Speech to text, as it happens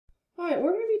right,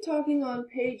 we're going to be talking on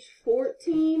page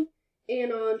 14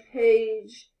 and on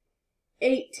page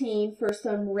 18 for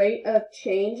some rate of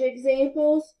change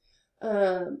examples,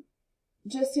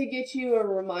 just to get you a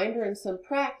reminder and some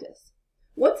practice.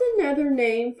 What's another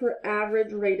name for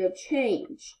average rate of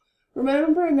change?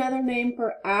 Remember, another name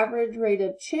for average rate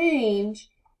of change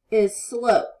is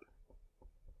slope.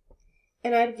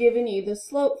 And I've given you the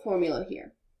slope formula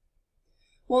here.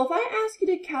 Well, if I ask you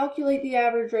to calculate the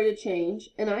average rate of change,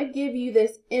 and I give you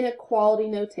this inequality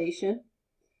notation,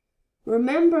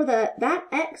 remember that that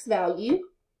x value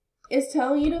is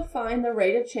telling you to find the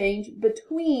rate of change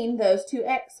between those two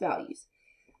x values.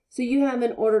 So you have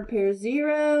an ordered pair of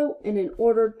 0 and an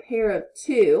ordered pair of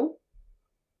 2.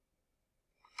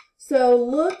 So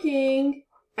looking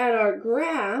at our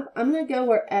graph, I'm going to go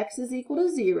where x is equal to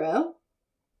 0.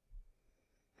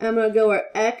 I'm going to go where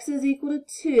x is equal to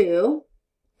 2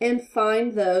 and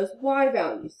find those y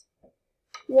values.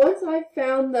 Once I've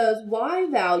found those y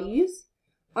values,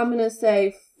 I'm going to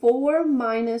say 4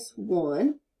 minus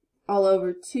 1 all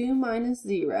over 2 minus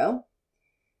 0.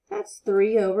 That's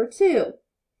 3 over 2.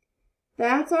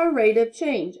 That's our rate of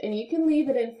change, and you can leave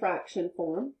it in fraction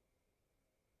form.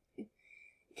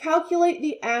 Calculate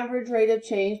the average rate of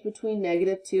change between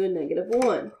 -2 and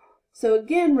 -1. So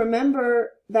again,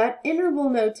 remember that interval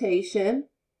notation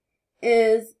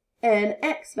is an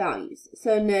x values.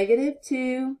 So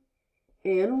 -2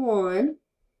 and 1.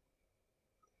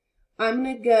 I'm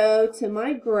going to go to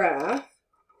my graph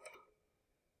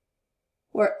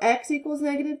where x equals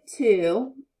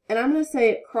 -2, and I'm going to say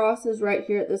it crosses right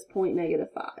here at this point,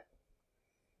 -5.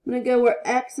 I'm going to go where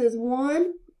x is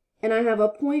 1, and I have a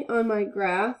point on my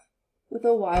graph with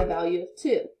a y value of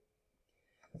 2.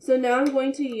 So now I'm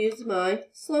going to use my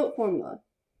slope formula.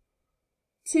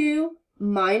 2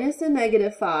 minus a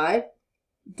 -5,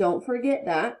 don't forget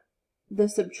that. The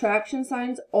subtraction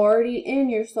sign's already in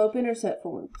your slope-intercept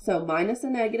form. So minus a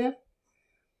negative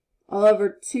all over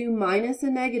 2 minus a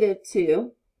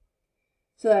 -2.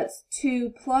 So that's 2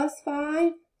 plus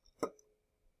 5.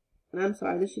 And I'm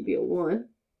sorry, this should be a 1.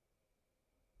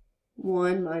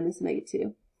 1 minus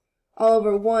 -2. All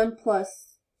over 1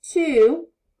 plus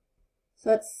 2. So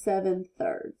that's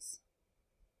 7/3.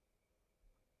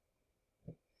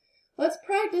 Let's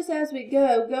practice as we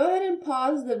go. Go ahead and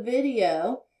pause the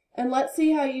video and let's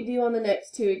see how you do on the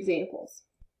next two examples.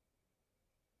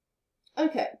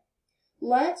 Okay,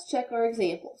 let's check our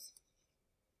examples.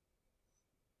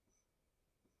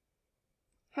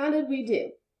 How did we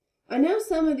do? I know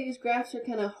some of these graphs are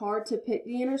kind of hard to pick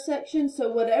the intersection,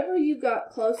 so whatever you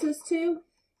got closest to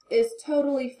is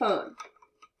totally fine.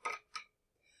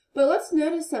 But let's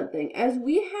notice something. As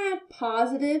we had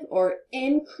positive or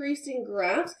increasing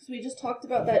graphs, because we just talked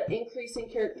about that increasing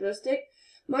characteristic,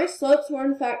 my slopes were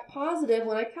in fact positive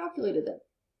when I calculated them.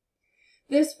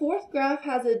 This fourth graph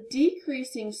has a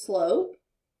decreasing slope.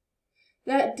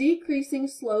 That decreasing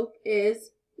slope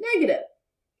is negative.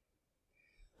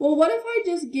 Well, what if I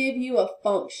just give you a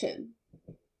function?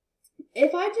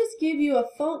 If I just give you a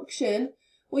function,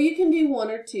 well, you can do one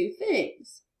or two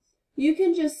things. You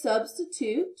can just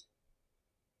substitute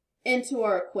into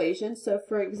our equation. So,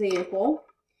 for example,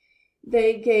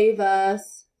 they gave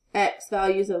us x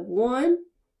values of 1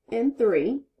 and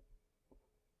 3.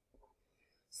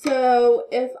 So,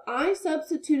 if I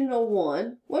substitute in a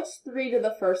 1, what's 3 to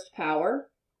the first power?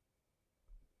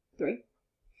 3.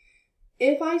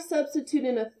 If I substitute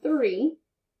in a 3,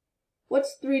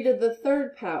 what's 3 to the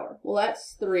third power? Well,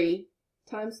 that's 3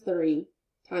 times 3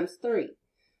 times 3.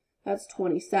 That's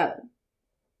 27.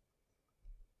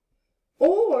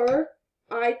 Or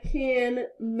I can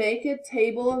make a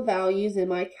table of values in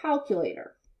my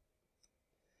calculator.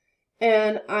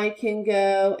 And I can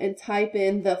go and type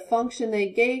in the function they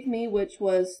gave me, which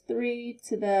was 3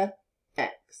 to the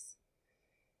x.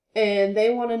 And they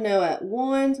want to know at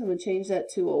 1, so I'm going to change that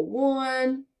to a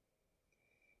 1.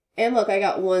 And look, I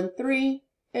got 1, 3,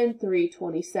 and 3,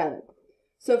 27.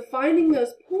 So finding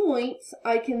those points,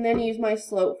 I can then use my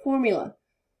slope formula.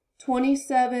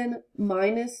 27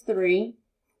 minus 3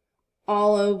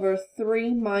 all over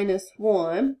 3 minus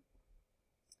 1.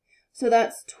 So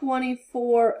that's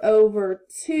 24 over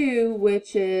 2,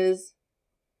 which is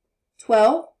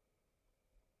 12.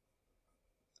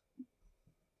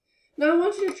 Now I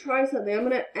want you to try something. I'm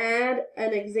going to add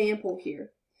an example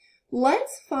here.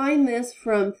 Let's find this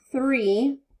from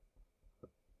 3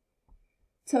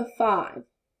 to 5.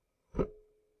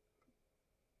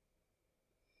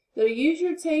 So use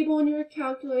your table in your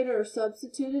calculator or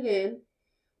substitute it in,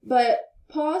 but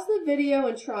pause the video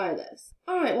and try this.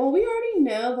 Alright, well we already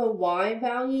know the y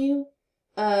value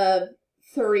of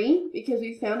 3 because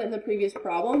we found it in the previous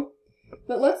problem.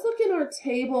 But let's look in our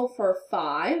table for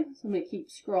 5. So I'm going to keep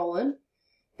scrolling.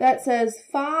 That says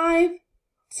 5,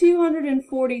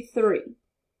 243.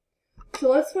 So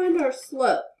let's find our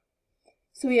slope.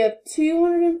 So we have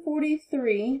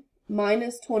 243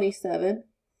 minus 27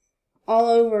 all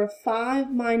over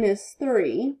 5 minus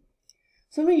 3.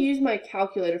 So I'm going to use my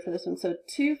calculator for this one. So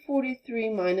 243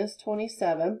 minus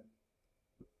 27.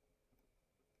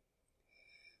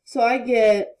 So I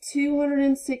get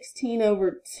 216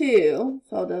 over 2.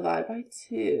 So I'll divide by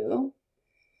 2.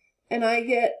 And I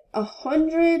get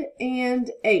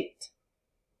 108.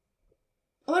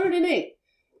 108.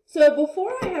 So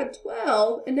before I had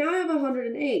 12, and now I have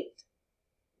 108.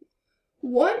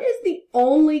 What is the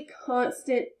only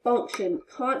constant function,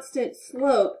 constant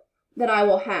slope that I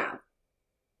will have?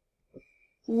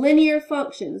 Linear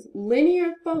functions.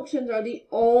 Linear functions are the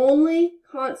only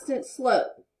constant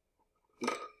slope.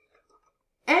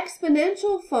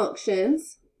 Exponential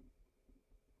functions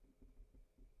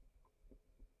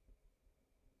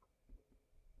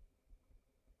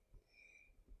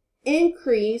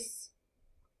increase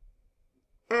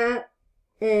at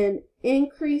an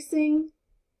increasing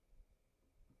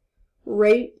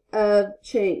rate of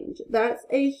change. That's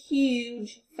a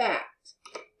huge fact.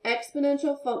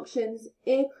 Exponential functions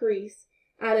increase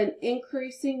at an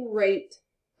increasing rate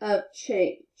of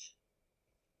change.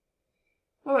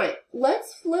 All right,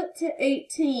 let's flip to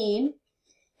 18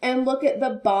 and look at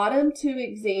the bottom 2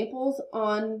 examples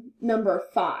on number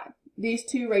 5, these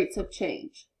 2 rates of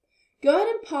change. Go ahead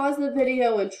and pause the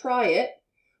video and try it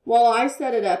while I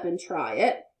set it up and try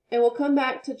it, and we'll come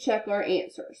back to check our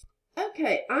answers.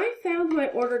 Okay, I found my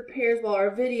ordered pairs while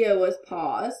our video was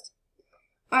paused.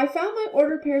 I found my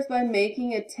ordered pairs by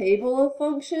making a table of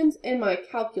functions in my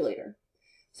calculator.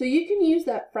 So you can use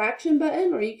that fraction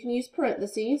button or you can use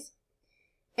parentheses.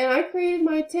 And I created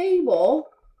my table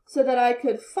so that I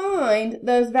could find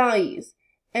those values.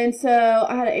 And so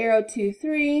I had an arrow 2,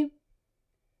 3,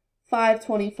 5,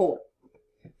 24.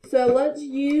 So let's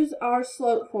use our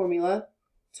slope formula.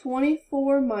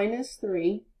 24 minus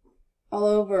 3 all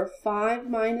over 5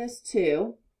 minus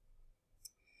 2.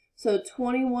 So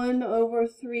 21 over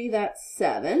 3, that's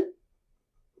 7,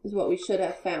 is what we should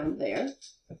have found there.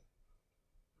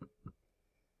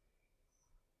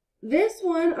 This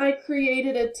one, I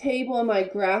created a table in my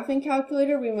graphing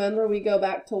calculator. Remember, we go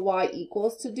back to y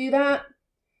equals to do that.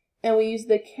 And we use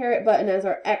the caret button as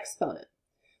our exponent.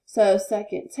 So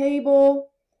second table,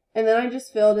 and then I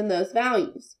just filled in those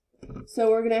values. So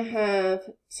we're going to have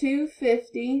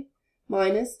 250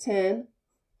 minus 10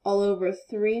 all over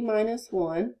 3 minus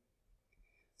 1.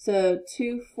 So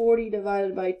 240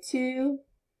 divided by 2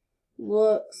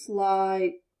 looks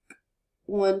like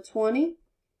 120.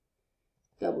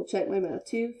 Double check my math.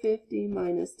 250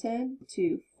 minus 10,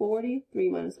 240. 3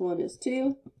 minus 1 is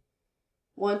 2.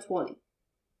 120.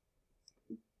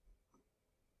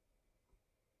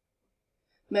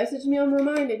 Message me on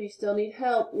Remind if you still need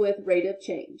help with rate of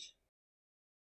change.